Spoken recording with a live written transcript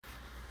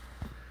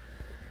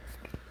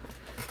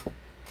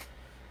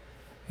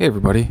Hey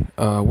everybody,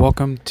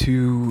 welcome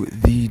to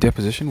the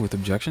deposition with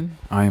Objection.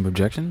 I am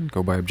Objection,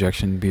 go by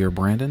Objection Beer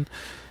Brandon,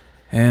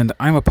 and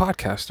I'm a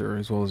podcaster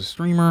as well as a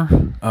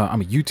streamer. I'm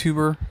a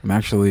YouTuber. I'm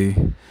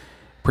actually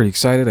pretty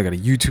excited. I got a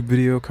YouTube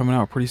video coming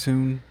out pretty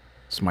soon.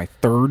 It's my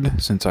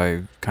third since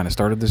I kind of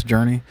started this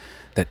journey.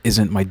 That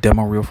isn't my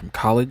demo reel from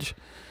college,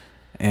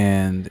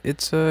 and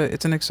it's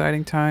an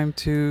exciting time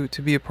to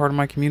be a part of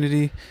my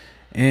community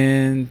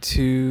and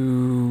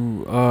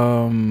to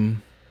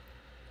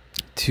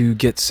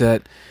get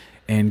set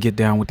and get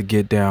down with the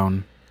get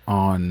down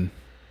on,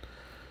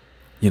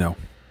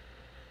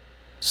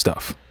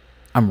 stuff.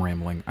 I'm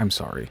rambling. I'm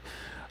sorry.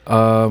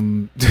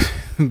 The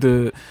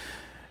the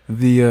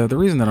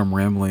reason that I'm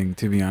rambling,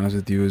 to be honest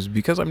with you, is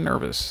because I'm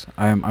nervous.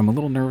 I'm a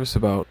little nervous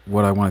about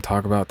what I want to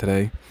talk about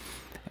today.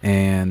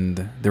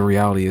 And the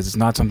reality is, it's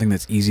not something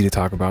that's easy to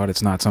talk about.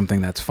 It's not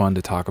something that's fun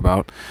to talk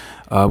about.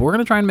 We're going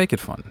to try and make it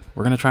fun.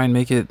 We're going to try and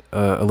make it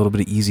a little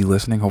bit of easy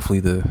listening. Hopefully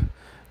the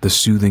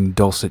soothing,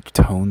 dulcet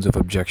tones of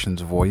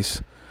Objection's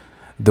voice,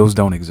 those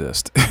don't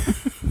exist.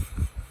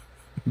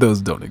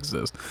 Those don't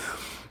exist.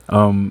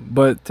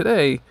 But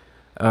today,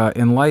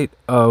 in light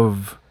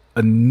of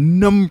a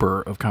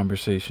number of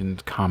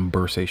conversations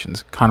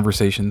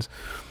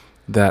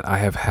that I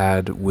have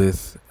had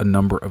with a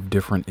number of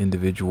different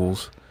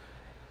individuals,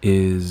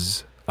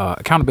 is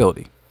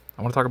accountability.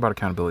 I want to talk about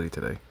accountability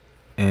today,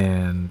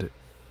 and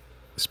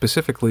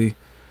specifically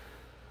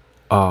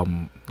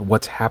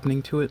what's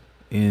happening to it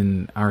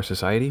in our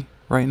society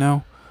right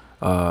now,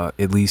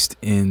 at least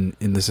in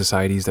the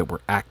societies that we're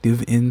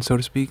active in, so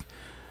to speak.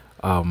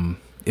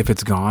 If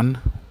it's gone,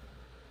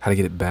 how to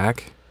get it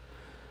back.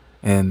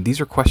 And these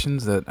are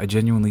questions that I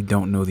genuinely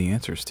don't know the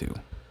answers to.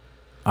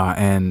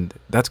 And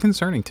that's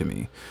concerning to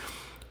me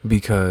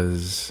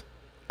because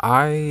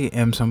I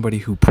am somebody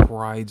who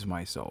prides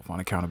myself on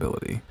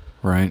accountability,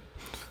 right?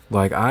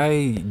 Like,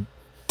 I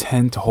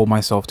tend to hold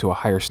myself to a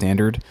higher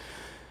standard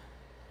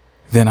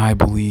than I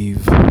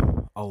believe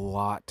a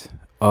lot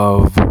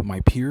of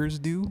my peers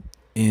do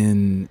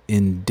in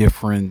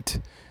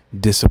different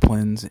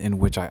disciplines in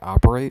which I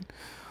operate.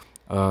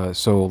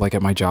 So like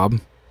at my job,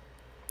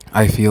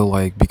 I feel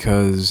like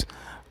because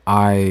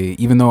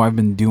even though I've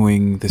been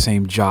doing the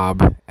same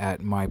job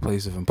at my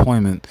place of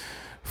employment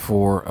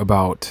for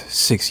about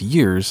 6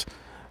 years,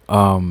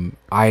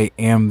 I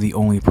am the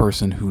only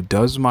person who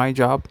does my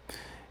job,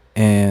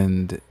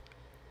 and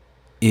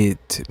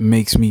it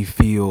makes me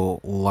feel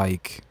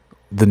like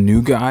the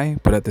new guy,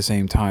 but at the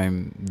same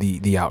time,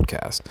 the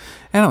outcast.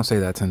 And I don't say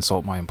that to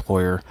insult my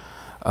employer.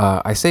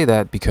 I say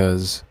that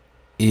because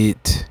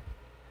it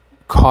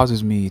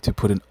causes me to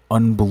put an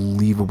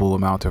unbelievable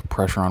amount of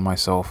pressure on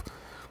myself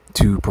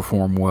to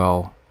perform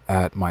well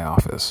at my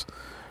office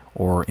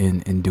or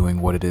in doing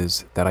what it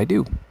is that I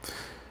do.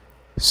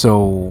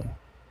 So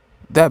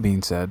that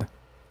being said,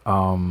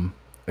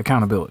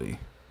 accountability,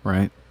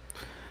 right?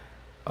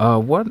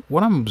 What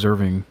I'm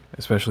observing,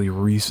 especially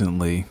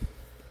recently,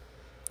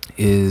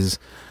 is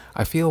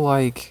I feel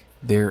like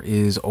there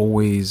is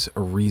always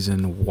a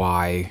reason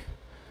why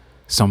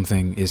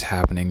something is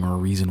happening, or a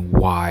reason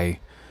why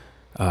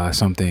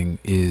something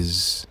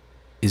is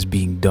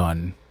being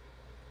done.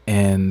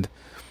 And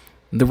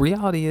the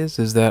reality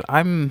is that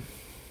I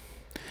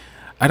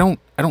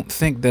don't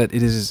think that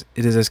it is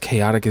as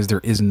chaotic as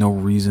there is no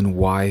reason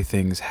why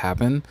things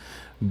happen,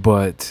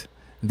 but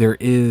there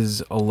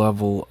is a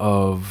level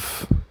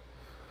of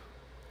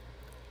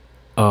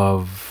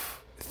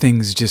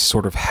things just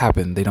sort of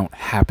happen. They don't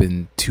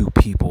happen to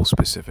people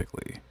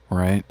specifically,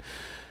 right?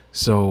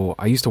 So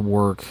I used to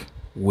work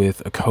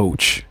with a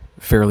coach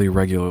fairly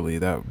regularly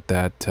that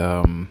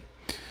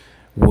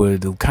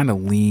would kind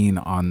of lean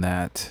on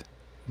that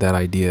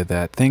idea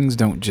that things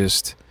don't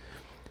just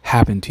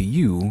happen to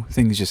you,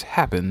 things just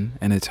happen,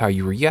 and it's how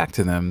you react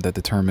to them that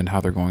determine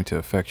how they're going to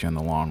affect you in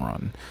the long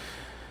run.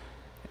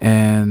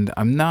 And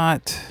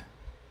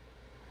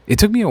it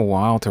took me a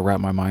while to wrap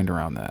my mind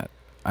around that.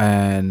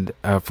 And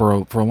for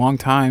a long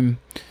time,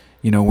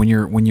 when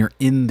you're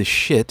in the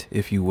shit,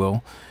 if you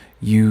will,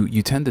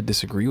 you tend to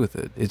disagree with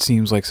it. It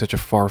seems like such a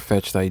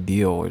far-fetched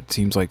ideal. It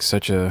seems like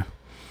such a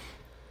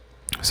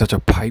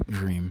pipe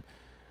dream,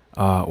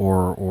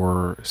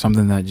 or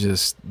something that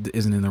just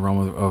isn't in the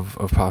realm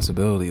of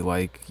possibility.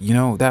 Like,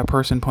 that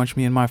person punched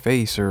me in my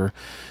face, or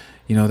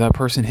that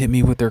person hit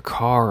me with their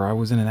car. I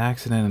was in an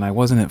accident and I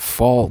wasn't at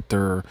fault,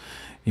 or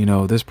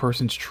this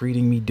person's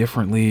treating me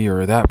differently,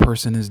 or that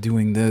person is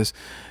doing this.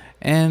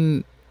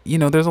 And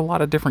there's a lot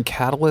of different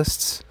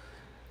catalysts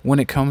when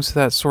it comes to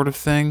that sort of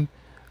thing.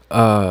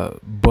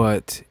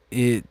 But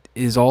it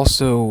is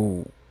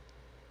also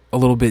a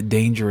little bit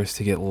dangerous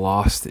to get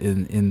lost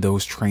in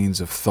those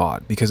trains of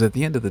thought, because at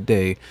the end of the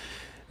day,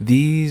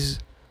 these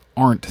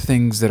aren't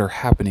things that are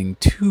happening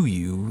to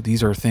you.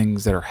 These are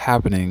things that are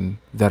happening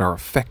that are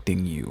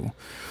affecting you.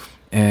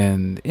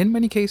 And in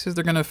many cases,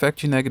 they're going to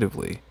affect you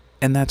negatively.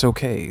 And that's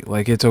okay.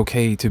 Like, it's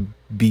okay to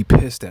be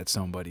pissed at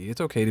somebody.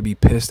 It's okay to be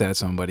pissed at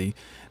somebody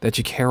that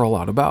you care a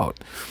lot about.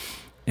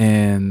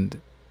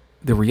 And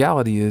the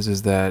reality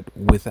is that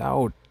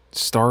without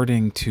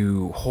starting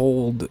to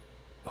hold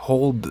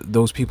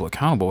those people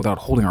accountable without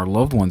holding our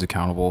loved ones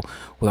accountable,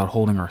 without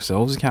holding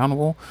ourselves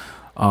accountable,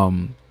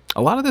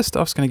 a lot of this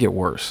stuff's going to get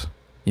worse.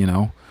 You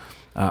know,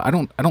 I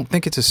don't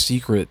think it's a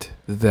secret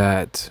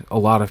that a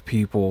lot of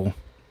people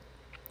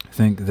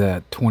think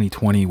that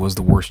 2020 was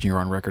the worst year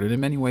on record, and in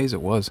many ways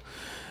it was.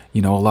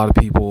 You know, a lot of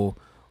people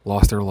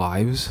lost their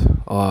lives.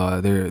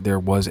 There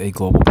was a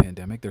global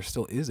pandemic. There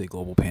still is a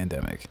global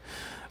pandemic.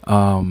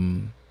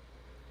 Um,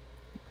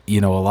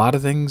 you know, a lot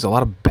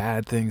of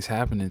bad things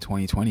happened in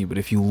 2020. But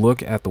if you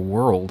look at the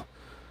world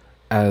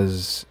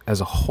as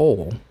a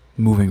whole,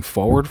 moving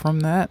forward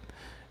from that,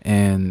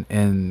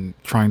 and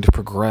trying to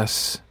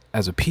progress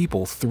as a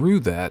people through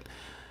that,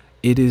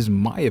 it is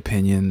my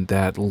opinion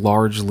that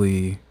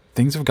largely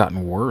things have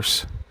gotten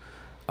worse.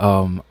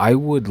 I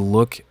would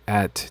look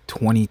at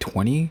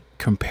 2020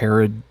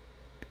 compared,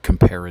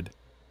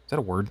 is that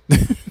a word?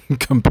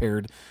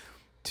 Compared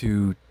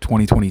to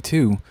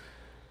 2022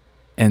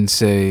 and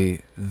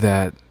say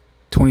that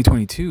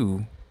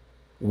 2022,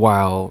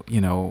 while,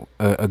 you know,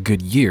 a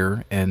good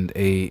year and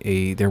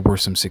a there were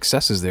some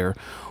successes there,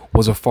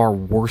 was a far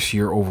worse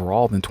year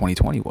overall than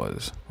 2020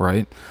 was,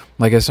 right?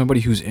 Like, as somebody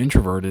who's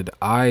introverted,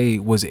 I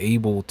was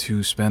able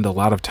to spend a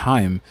lot of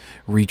time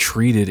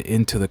retreated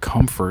into the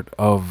comfort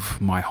of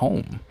my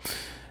home.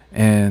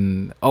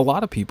 And a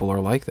lot of people are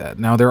like that.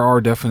 Now, there are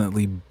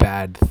definitely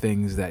bad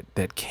things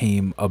that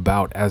came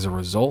about as a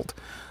result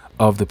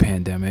of the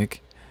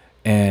pandemic,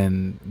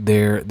 and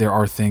there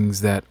are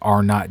things that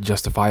are not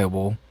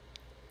justifiable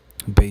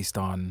based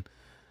on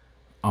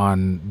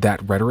that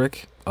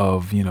rhetoric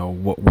of, you know,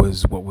 what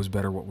was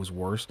better, what was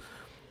worse.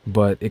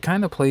 But it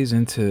kind of plays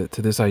into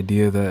this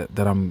idea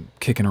that I'm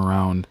kicking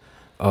around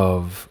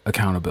of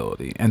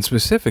accountability, and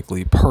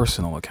specifically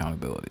personal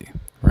accountability,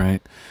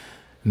 right?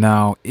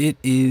 Now, it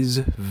is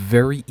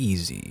very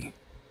easy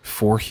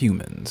for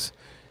humans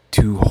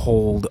to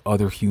hold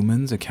other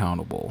humans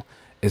accountable,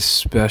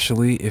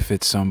 especially if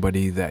it's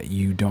somebody that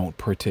you don't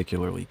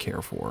particularly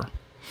care for.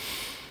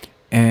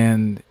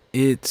 And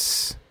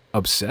it's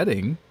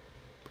upsetting.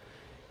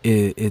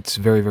 It's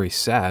very, very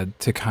sad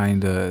to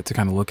kind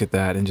of look at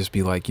that and just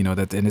be like, you know,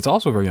 that. And it's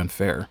also very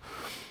unfair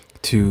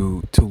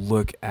to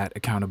look at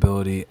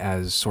accountability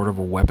as sort of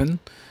a weapon.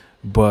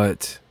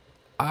 But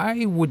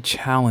I would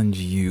challenge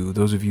you,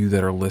 those of you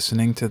that are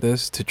listening to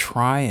this, to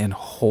try and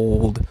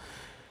hold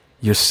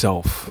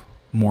yourself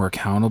more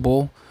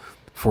accountable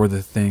for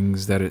the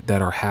things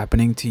that are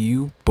happening to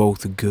you,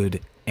 both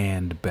good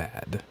and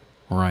bad,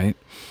 right?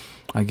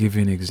 I'll give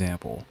you an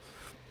example.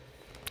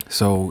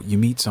 So you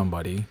meet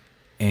somebody,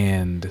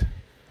 and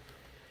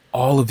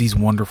all of these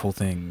wonderful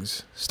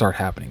things start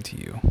happening to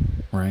you,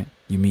 right?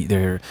 You meet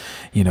there,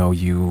 you know,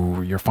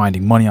 you're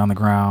finding money on the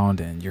ground,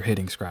 and you're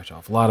hitting scratch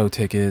off lotto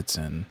tickets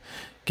and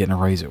getting a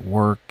raise at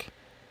work,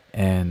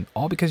 and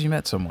all because you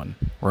met someone,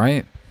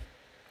 right?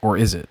 Or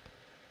is it?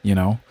 You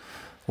know,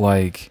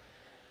 like,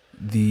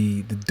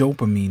 the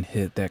dopamine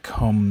hit that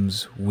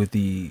comes with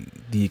the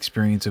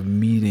experience of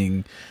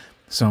meeting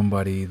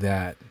somebody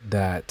that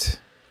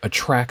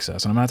attracts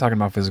us. And I'm not talking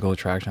about physical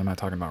attraction, I'm not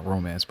talking about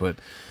romance, but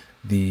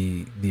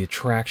the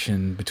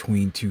attraction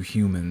between two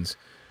humans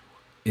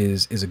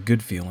is a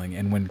good feeling.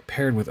 And when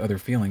paired with other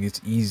feeling,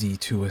 it's easy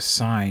to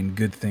assign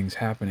good things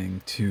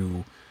happening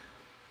to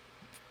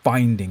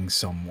finding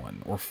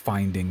someone or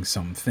finding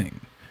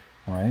something,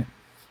 right?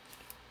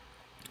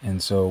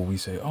 And so we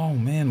say, oh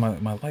man,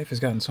 my life has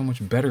gotten so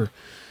much better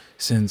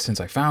since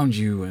I found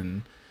you,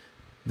 and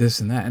this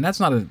and that. And that's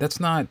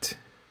not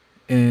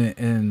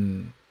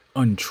an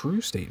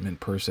untrue statement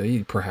per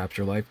se. Perhaps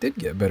your life did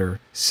get better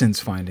since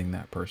finding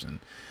that person.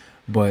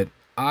 But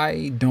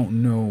I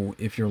don't know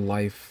if your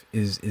life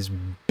is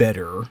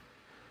better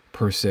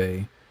per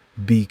se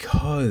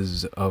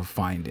because of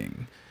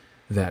finding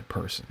that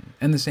person.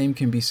 And the same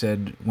can be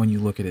said when you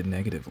look at it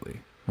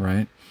negatively,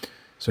 right?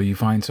 So you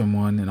find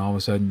someone, and all of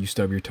a sudden you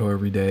stub your toe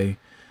every day.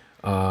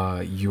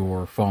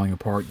 You're falling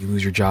apart. You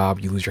lose your job.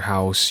 You lose your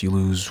house. You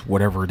lose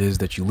whatever it is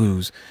that you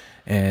lose.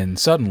 And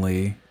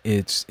suddenly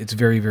it's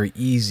very, very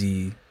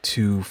easy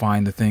to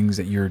find the things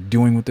that you're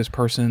doing with this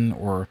person,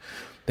 or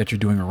that you're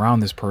doing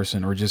around this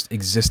person, or just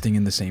existing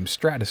in the same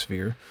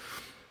stratosphere.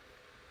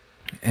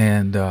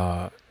 And,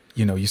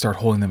 you know, you start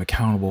holding them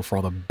accountable for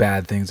all the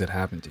bad things that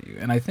happen to you.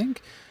 And I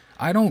think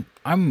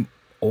I'm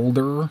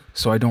older,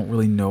 so I don't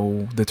really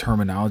know the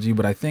terminology,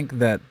 but I think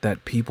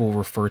that people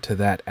refer to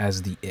that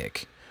as the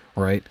ick,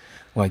 right?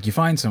 Like, you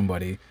find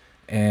somebody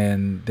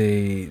and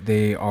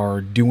they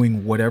are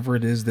doing whatever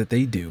it is that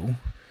they do,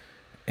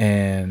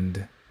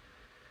 and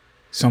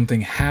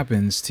something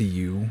happens to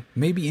you,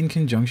 maybe in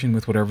conjunction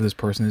with whatever this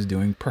person is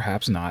doing,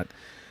 perhaps not,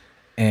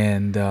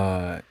 and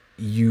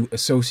you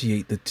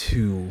associate the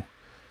two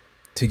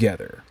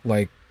together.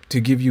 Like, to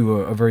give you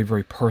a very,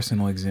 very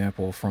personal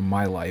example from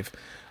my life,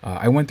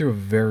 I went through a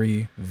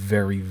very,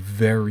 very,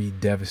 very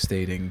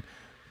devastating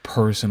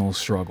personal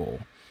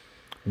struggle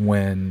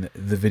when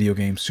the video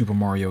game Super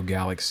Mario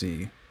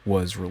Galaxy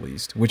was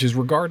released, which is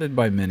regarded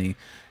by many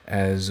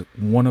as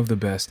one of the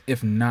best,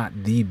 if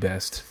not the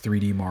best,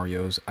 3D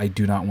Marios. I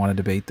do not want to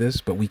debate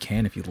this, but we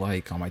can if you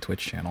like on my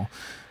Twitch channel.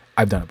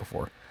 I've done it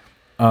before.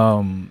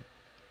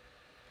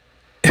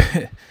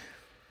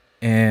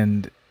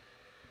 And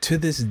to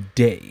this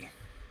day,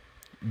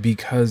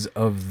 because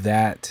of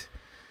that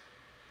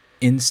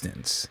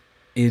instance,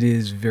 it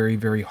is very,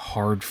 very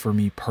hard for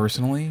me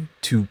personally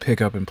to pick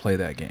up and play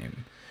that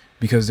game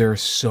because there are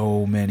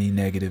so many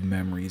negative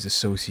memories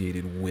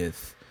associated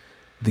with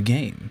the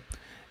game.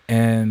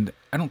 And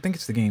I don't think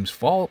it's the game's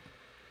fault.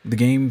 The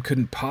game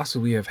couldn't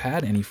possibly have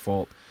had any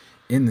fault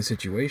in the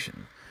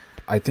situation.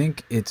 I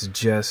think it's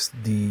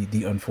just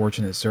the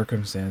unfortunate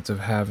circumstance of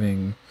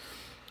having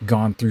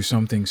gone through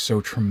something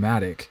so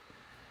traumatic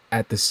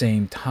at the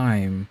same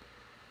time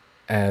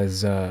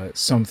as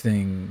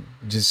something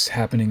just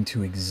happening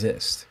to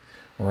exist,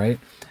 right?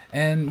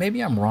 And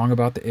maybe I'm wrong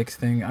about the ick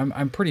thing.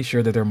 I'm pretty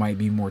sure that there might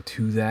be more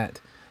to that.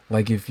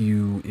 Like if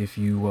you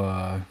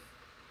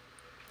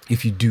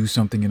do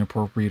something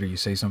inappropriate or you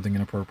say something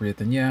inappropriate,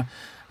 then yeah,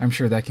 I'm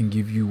sure that can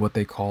give you what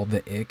they call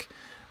the ick.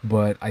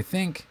 But I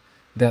think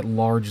that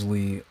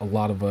largely a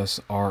lot of us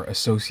are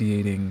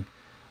associating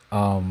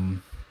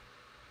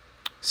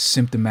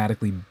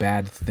symptomatically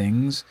bad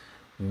things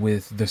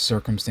with the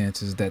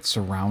circumstances that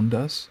surround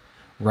us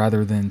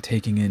rather than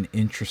taking an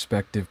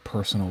introspective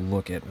personal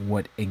look at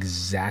what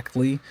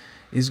exactly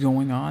is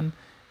going on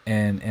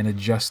and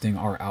adjusting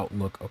our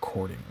outlook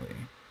accordingly,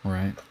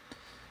 right?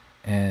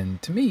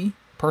 And to me,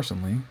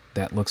 personally,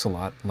 that looks a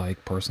lot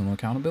like personal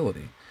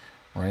accountability,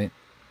 right?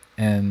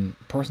 And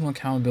personal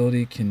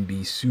accountability can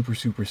be super,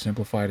 super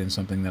simplified in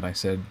something that I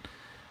said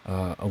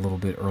a little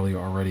bit earlier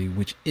already,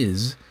 which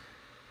is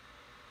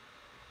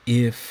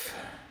if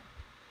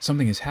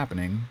something is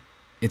happening,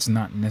 it's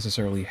not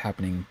necessarily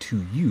happening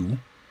to you.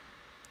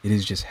 It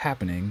is just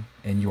happening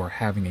and you are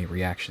having a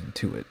reaction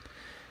to it.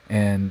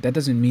 And that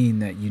doesn't mean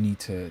that you need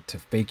to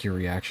fake your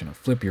reaction or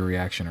flip your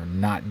reaction or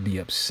not be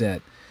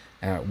upset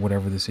at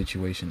whatever the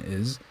situation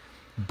is.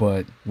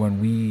 But when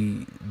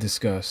we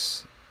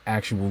discuss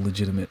actual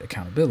legitimate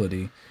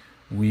accountability,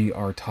 we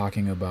are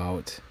talking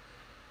about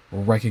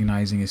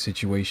recognizing a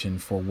situation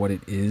for what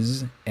it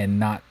is and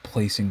not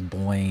placing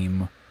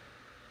blame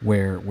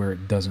where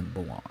it doesn't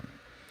belong.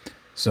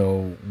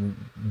 So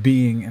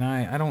and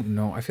I don't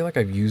know, I feel like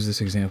I've used this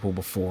example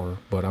before,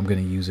 but I'm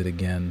going to use it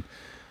again.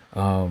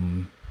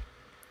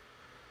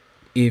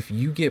 If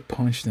you get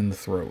punched in the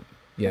throat,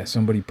 yeah,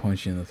 somebody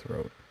punched you in the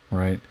throat,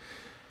 right?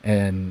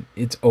 And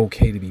it's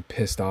okay to be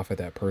pissed off at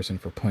that person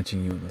for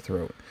punching you in the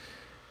throat.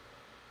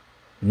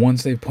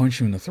 Once they punch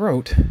you in the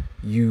throat,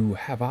 you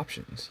have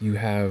options. You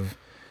have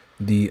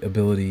the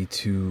ability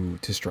to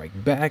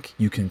strike back.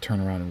 You can turn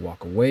around and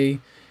walk away.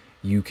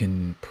 You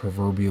can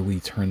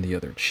proverbially turn the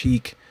other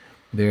cheek.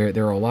 There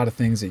are a lot of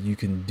things that you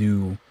can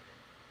do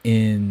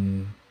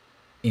in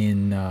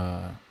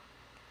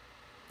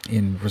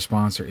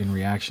response or in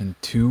reaction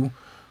to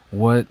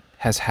what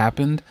has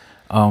happened.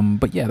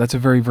 But yeah, that's a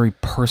very, very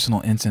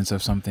personal instance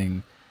of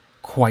something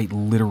quite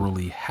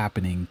literally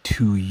happening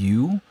to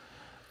you.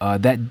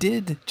 That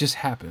did just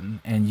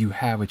happen, and you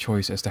have a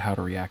choice as to how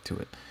to react to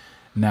it.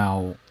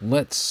 Now,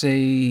 let's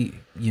say,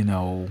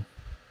 you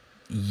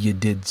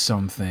did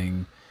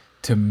something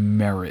to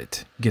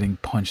merit getting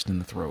punched in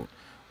the throat,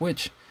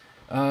 which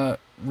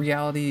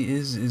reality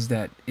is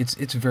that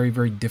it's very,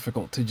 very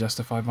difficult to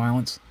justify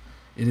violence.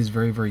 It is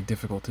very, very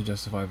difficult to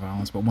justify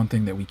violence, but one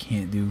thing that we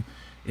can't do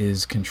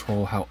is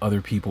control how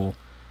other people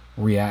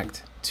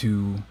react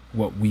to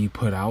what we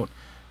put out.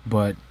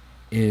 But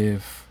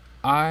if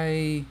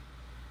I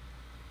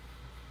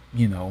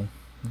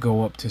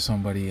go up to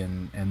somebody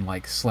and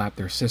like slap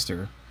their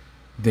sister,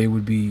 they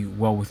would be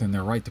well within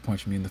their right to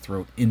punch me in the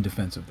throat in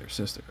defense of their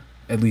sister.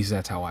 At least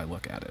that's how I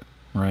look at it,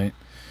 right?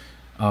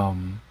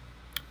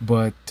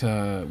 But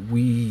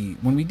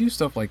when we do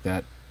stuff like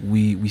that,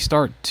 we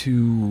start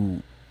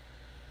to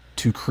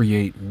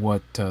create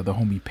what the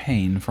homie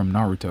Pain from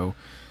Naruto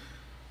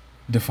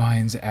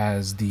defines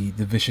as the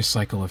vicious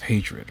cycle of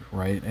hatred,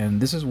 right? And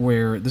this is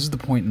the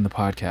point in the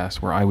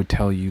podcast where I would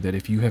tell you that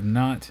if you have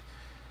not,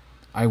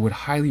 I would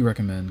highly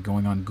recommend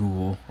going on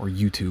Google or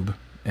YouTube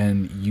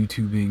and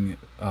YouTubing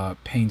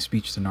Pain's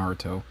speech to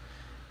Naruto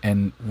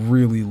and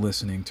really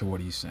listening to what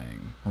he's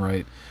saying,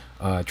 right?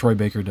 Troy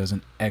Baker does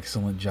an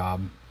excellent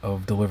job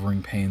of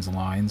delivering Pain's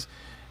lines,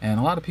 and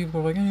a lot of people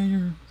are like,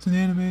 hey, it's an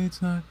anime,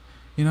 it's not,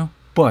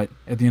 But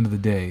at the end of the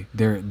day,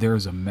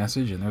 there's a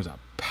message, and there's a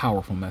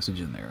powerful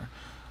message in there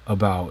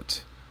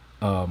about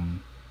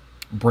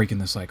breaking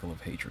the cycle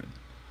of hatred,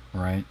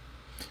 right?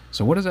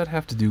 So what does that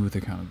have to do with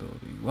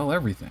accountability? Well,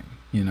 everything,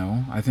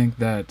 I think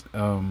that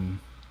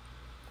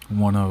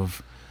one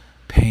of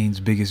Pain's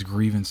biggest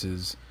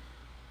grievances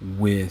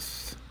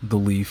with the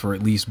Leaf, or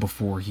at least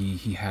before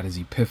he had his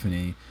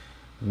epiphany,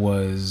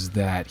 was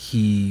that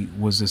he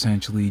was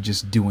essentially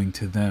just doing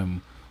to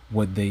them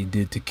what they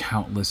did to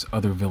countless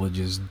other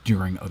villages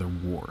during other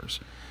wars.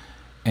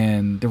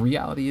 And the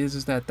reality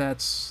is that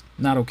that's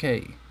not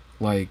okay.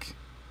 Like,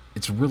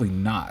 it's really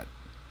not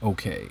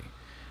okay,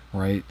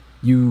 right?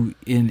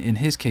 in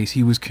his case,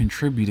 he was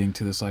contributing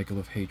to the cycle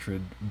of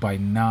hatred by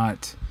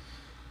not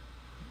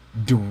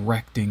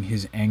directing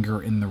his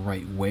anger in the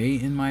right way,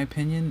 in my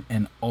opinion,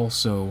 and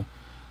also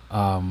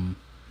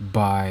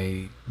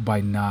by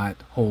not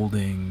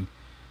holding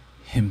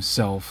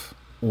himself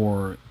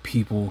or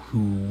people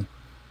who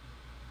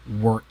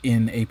were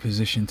in a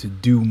position to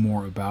do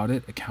more about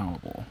it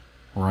accountable,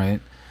 right?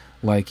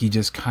 Like he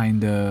just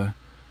kind of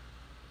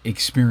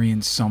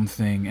experienced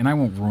something, and I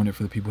won't ruin it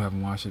for the people who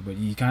haven't watched it, but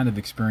he kind of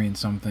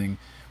experienced something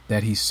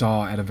that he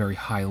saw at a very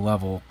high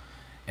level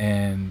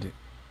and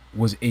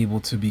was able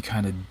to be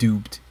kind of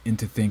duped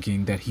into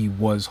thinking that he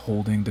was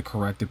holding the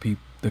correct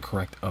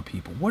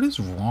people. What is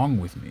wrong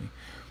with me?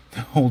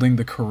 Holding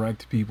the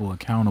correct people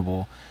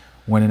accountable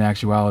when in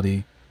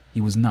actuality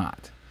he was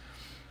not.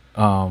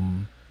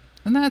 And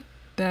that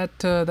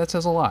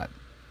says a lot.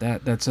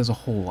 That says a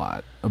whole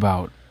lot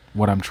about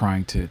what I'm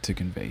trying to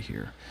convey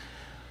here.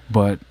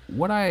 But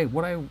what I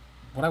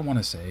want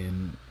to say,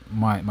 and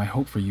my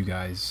hope for you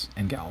guys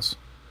and gals,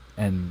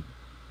 and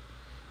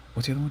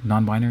what's the other one?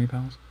 Non-binary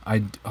pals.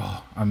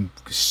 I'm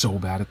so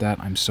bad at that.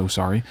 I'm so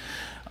sorry.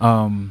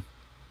 But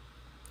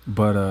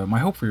my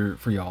hope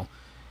for y'all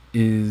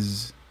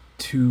is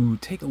to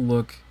take a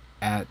look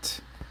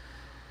at,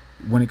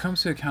 when it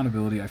comes to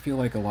accountability, I feel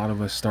like a lot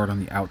of us start on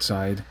the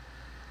outside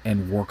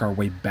and work our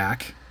way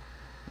back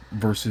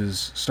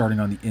versus starting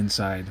on the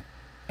inside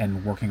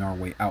and working our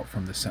way out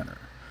from the center,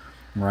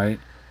 right?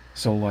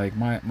 So like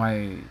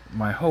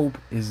my hope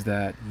is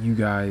that you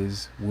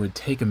guys would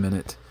take a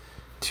minute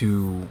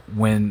to,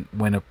 when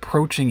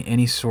approaching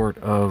any sort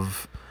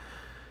of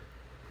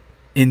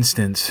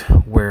instance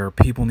where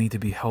people need to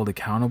be held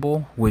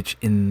accountable, which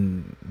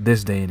in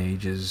this day and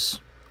age is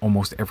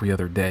almost every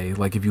other day.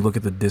 Like if you look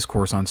at the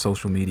discourse on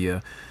social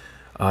media,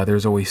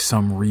 there's always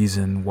some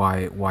reason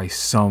why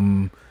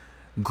some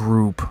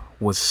group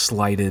was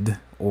slighted,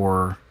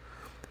 or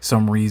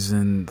some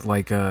reason,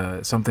 like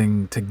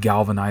something to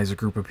galvanize a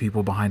group of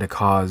people behind a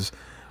cause,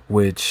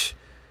 which,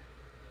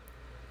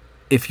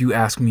 if you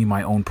ask me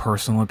my own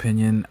personal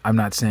opinion, I'm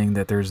not saying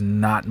that there's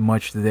not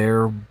much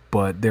there,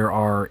 but there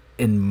are,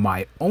 in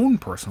my own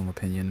personal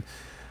opinion,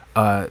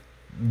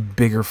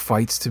 bigger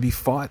fights to be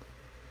fought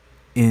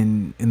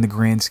in the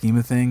grand scheme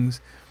of things,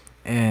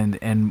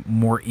 and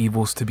more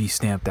evils to be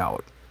stamped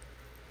out,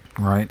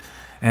 right?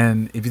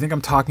 And if you think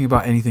I'm talking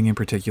about anything in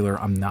particular,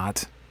 I'm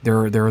not.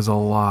 There is a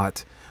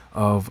lot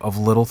of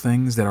little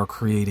things that are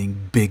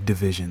creating big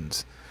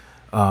divisions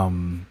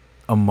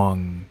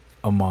among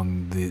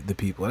the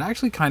people. It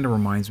actually kind of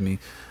reminds me,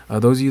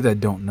 those of you that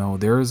don't know,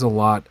 there is a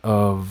lot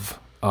of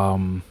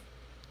I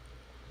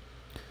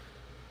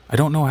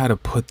don't know how to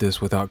put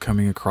this without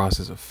coming across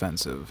as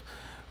offensive,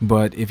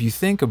 but if you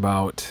think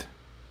about,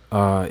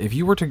 if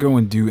you were to go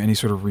and do any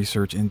sort of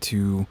research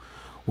into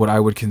what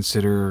I would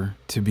consider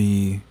to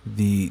be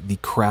the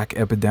crack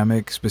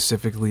epidemic,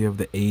 specifically of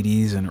the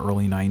 80s and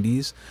early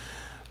 90s,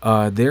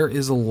 there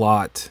is a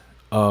lot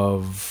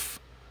of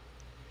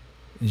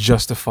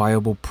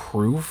justifiable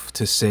proof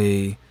to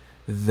say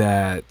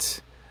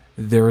that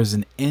there is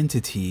an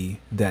entity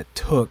that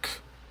took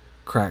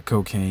crack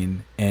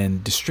cocaine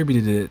and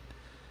distributed it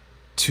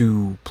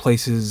to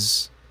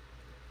places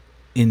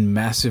in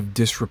massive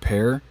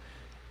disrepair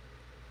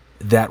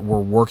that were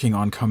working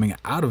on coming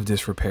out of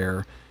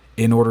disrepair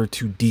in order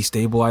to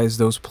destabilize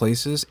those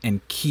places and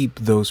keep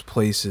those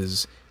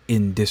places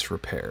in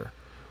disrepair,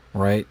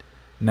 right?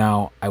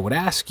 Now, I would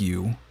ask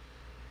you,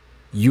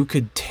 you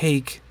could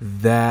take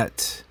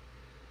that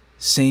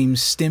same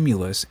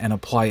stimulus and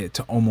apply it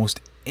to almost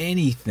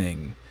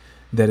anything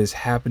that is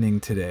happening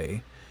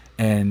today,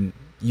 and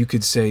you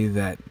could say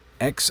that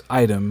X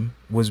item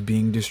was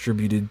being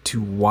distributed to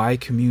Y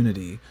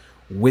community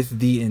with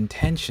the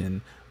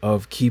intention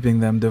of keeping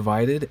them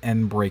divided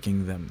and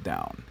breaking them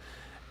down.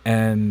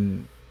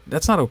 And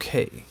that's not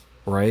okay,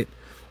 right?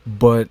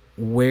 But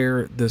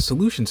where the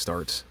solution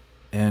starts,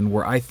 and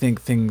where I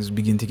think things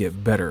begin to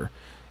get better,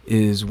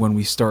 is when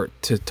we start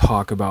to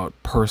talk about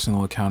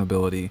personal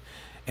accountability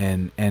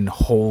and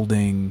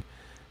holding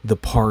the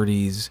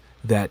parties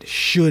that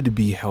should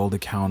be held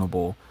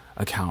accountable,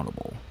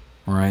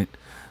 right?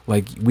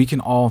 Like, we can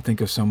all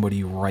think of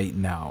somebody right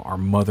now, our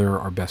mother,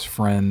 our best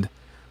friend,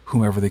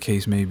 whomever the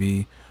case may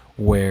be,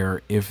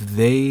 where if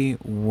they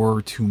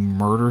were to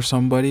murder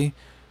somebody,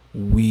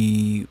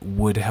 we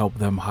would help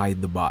them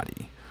hide the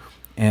body.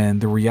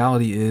 And the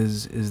reality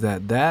is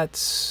that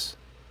that's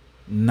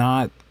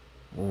not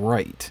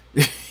right,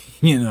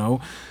 you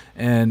know?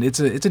 And it's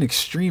an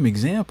extreme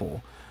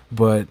example,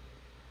 but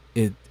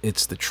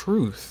it's the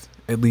truth.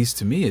 At least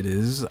to me it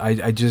is.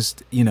 I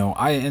just,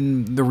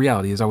 and the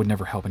reality is I would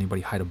never help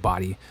anybody hide a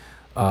body.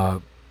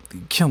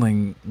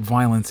 Killing,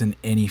 violence in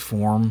any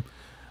form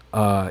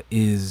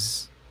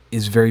is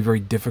very, very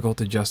difficult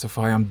to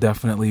justify. I'm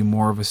definitely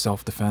more of a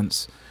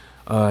self-defense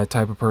type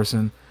of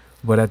person,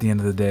 but at the end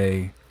of the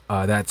day,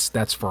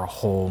 that's for a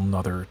whole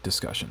nother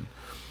discussion.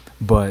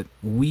 But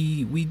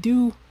we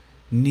do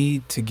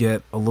need to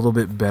get a little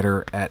bit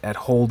better at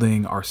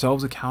holding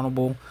ourselves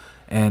accountable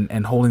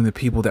and holding the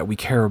people that we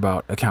care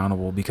about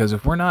accountable. Because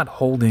if we're not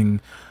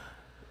holding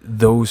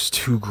those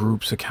two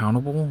groups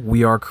accountable,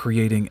 we are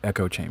creating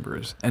echo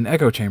chambers, and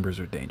echo chambers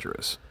are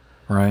dangerous,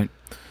 right?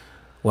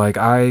 Like,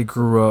 I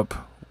grew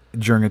up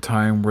during a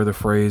time where the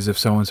phrase, if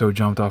so and so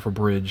jumped off a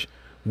bridge,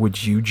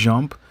 would you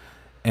jump?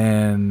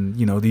 And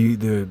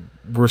the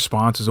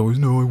response is always,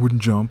 no, I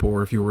wouldn't jump.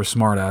 Or if you were a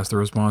smart ass, the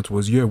response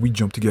was, yeah, we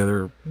jump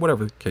together,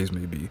 whatever the case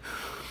may be.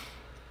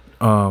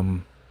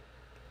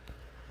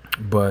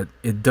 But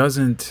it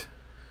doesn't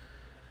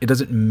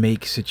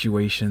make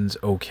situations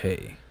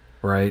okay,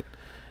 right?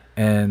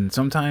 And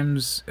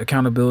sometimes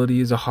accountability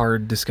is a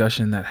hard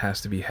discussion that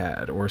has to be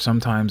had, or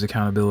sometimes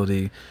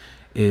accountability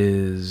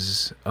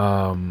is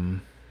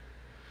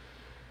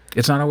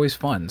it's not always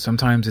fun.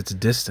 Sometimes it's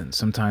distant.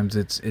 Sometimes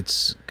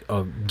it's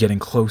getting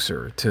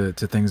closer to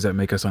things that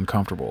make us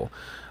uncomfortable.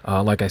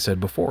 Like I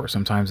said before,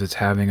 sometimes it's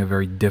having a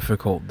very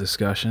difficult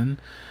discussion.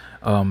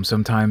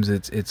 Sometimes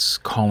it's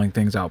calling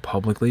things out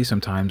publicly.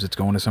 Sometimes it's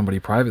going to somebody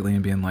privately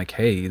and being like,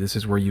 hey, this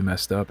is where you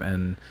messed up,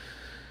 and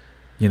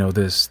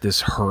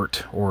this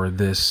hurt, or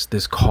this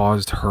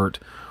caused hurt,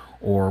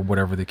 or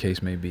whatever the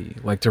case may be.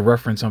 Like, to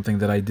reference something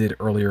that I did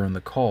earlier in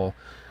the call,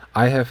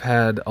 I have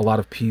had a lot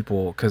of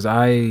people, because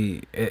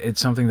it's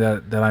something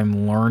that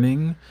I'm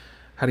learning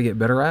how to get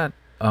better at.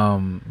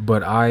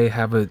 But I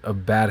have a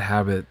bad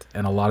habit,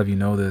 and a lot of you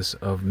know this,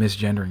 of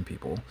misgendering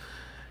people.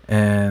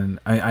 And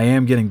I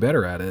am getting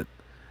better at it.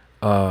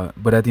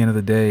 But at the end of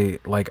the day,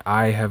 like,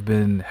 I have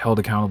been held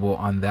accountable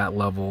on that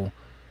level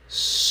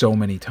so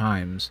many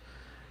times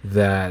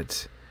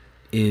that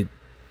it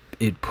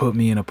put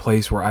me in a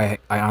place where I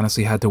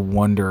honestly had to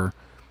wonder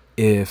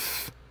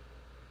if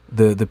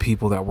the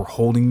people that were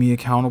holding me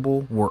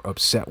accountable were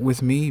upset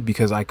with me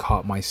because I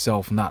caught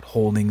myself not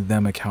holding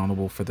them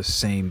accountable for the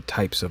same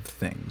types of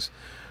things,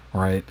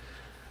 right?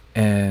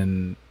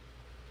 And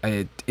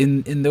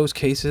in those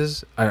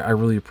cases, I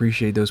really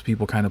appreciate those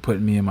people kind of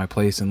putting me in my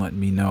place and letting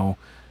me know.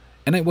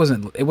 And it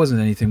wasn't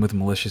anything with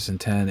malicious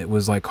intent. It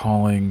was like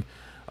calling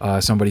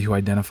somebody who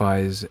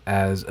identifies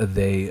as a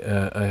they,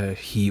 a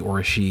he or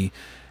a she,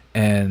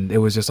 and it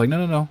was just like,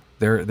 no,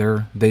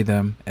 they're they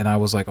them, and I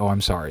was like, oh,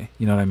 I'm sorry,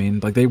 you know what I mean?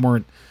 Like, they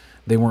weren't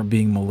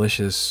being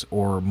malicious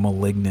or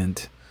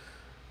malignant.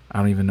 I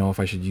don't even know if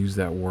I should use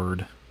that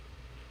word,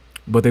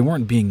 but they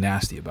weren't being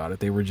nasty about it.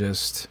 They were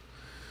just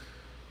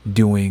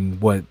doing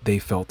what they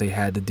felt they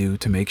had to do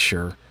to make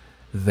sure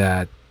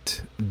that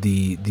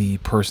the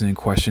person in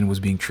question was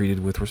being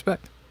treated with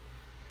respect.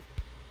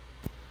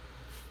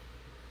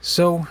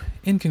 So,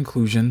 in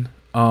conclusion,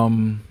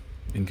 I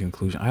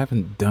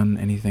haven't done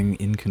anything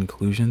in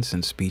conclusion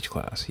since speech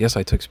class. Yes,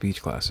 I took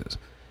speech classes.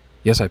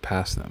 Yes, I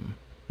passed them.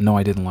 No,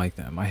 I didn't like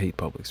them. I hate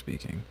public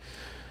speaking.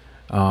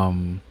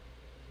 But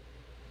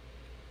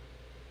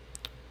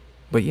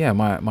yeah,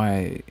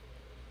 my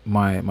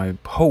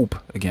hope,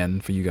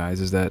 again, for you guys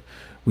is that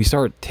we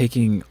start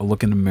taking a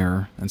look in the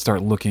mirror and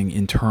start looking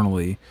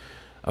internally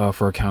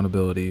for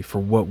accountability, for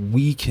what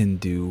we can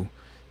do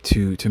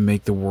to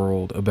make the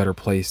world a better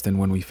place than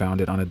when we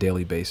found it on a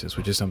daily basis,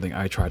 which is something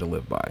I try to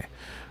live by,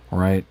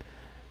 right?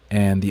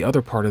 And the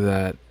other part of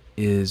that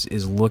is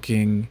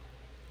looking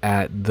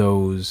at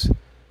those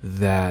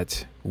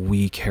that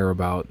we care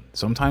about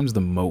sometimes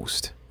the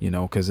most,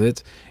 because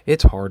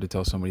it's hard to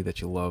tell somebody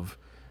that you love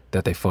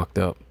that they fucked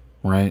up,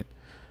 right?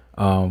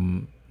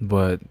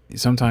 But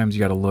sometimes you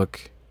got to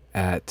look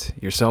at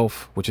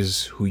yourself, which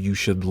is who you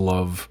should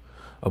love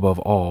above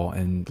all,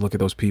 and look at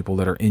those people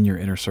that are in your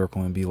inner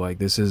circle and be like,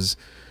 this is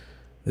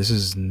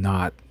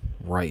not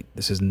right.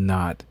 This is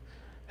not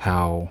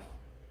how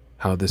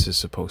this is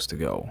supposed to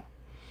go.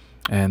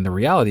 And the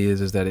reality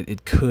is that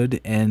it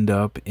could end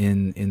up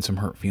in some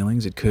hurt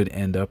feelings. It could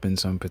end up in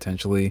some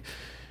potentially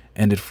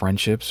ended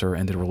friendships or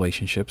ended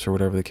relationships or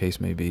whatever the case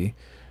may be.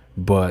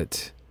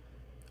 But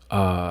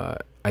I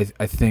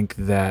think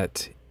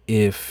that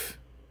if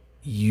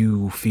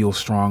you feel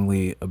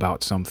strongly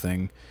about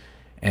something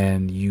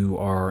and you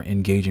are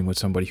engaging with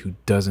somebody who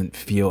doesn't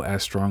feel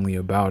as strongly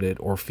about it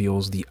or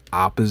feels the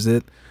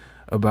opposite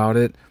about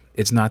it,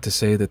 it's not to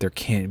say that there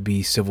can't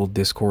be civil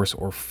discourse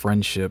or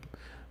friendship,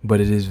 but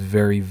it is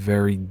very,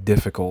 very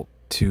difficult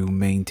to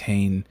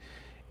maintain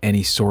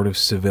any sort of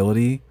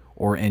civility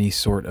or any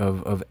sort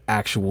of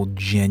actual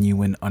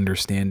genuine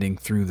understanding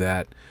through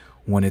that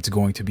when it's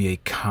going to be a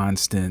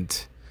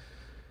constant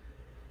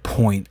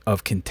point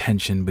of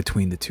contention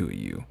between the two of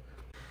you.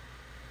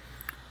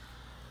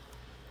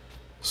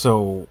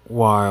 So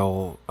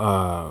while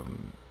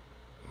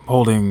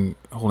holding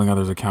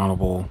others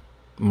accountable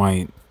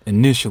might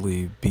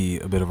initially be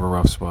a bit of a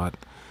rough spot,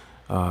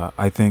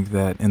 I think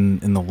that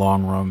in the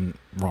long run,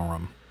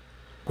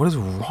 what is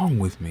wrong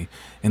with me?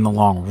 In the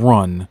long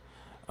run,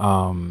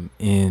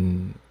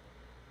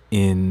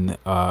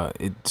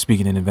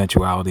 speaking in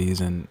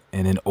eventualities and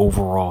in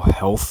overall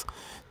health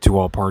to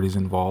all parties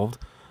involved,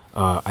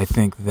 I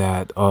think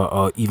that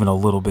even a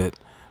little bit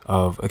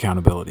of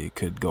accountability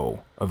could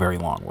go a very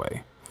long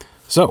way.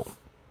 So,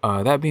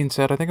 that being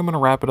said, I think I'm going to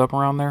wrap it up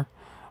around there.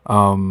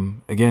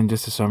 Again,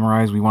 just to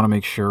summarize, we want to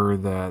make sure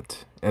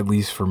that at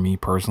least for me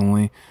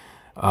personally.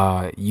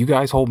 You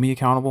guys hold me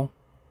accountable,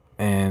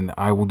 and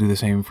I will do the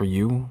same for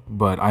you.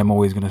 But I'm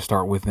always going to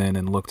start within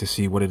and look to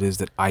see what it is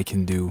that I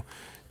can do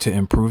to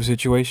improve a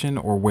situation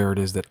or where it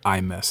is that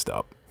I messed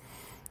up.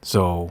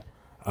 So,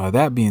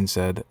 that being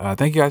said,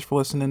 thank you guys for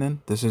listening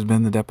in. This has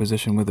been the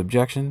Deposition with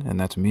Objection, and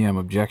that's me. I'm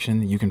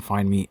Objection. You can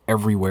find me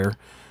everywhere.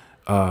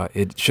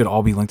 It should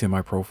all be linked in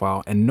my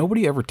profile, and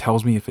nobody ever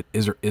tells me if it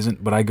is or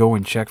isn't, but I go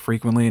and check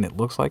frequently, and it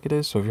looks like it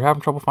is. So if you're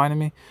having trouble finding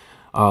me,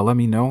 let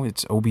me know.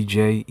 It's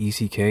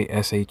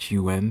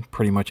OBJECKSHUN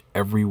pretty much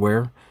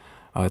everywhere.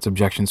 It's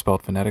Objection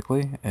spelled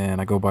phonetically,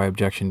 and I go by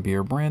Objection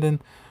Beer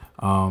Brandon.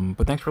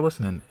 But thanks for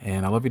listening,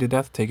 and I love you to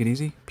death. Take it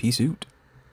easy. Peace out.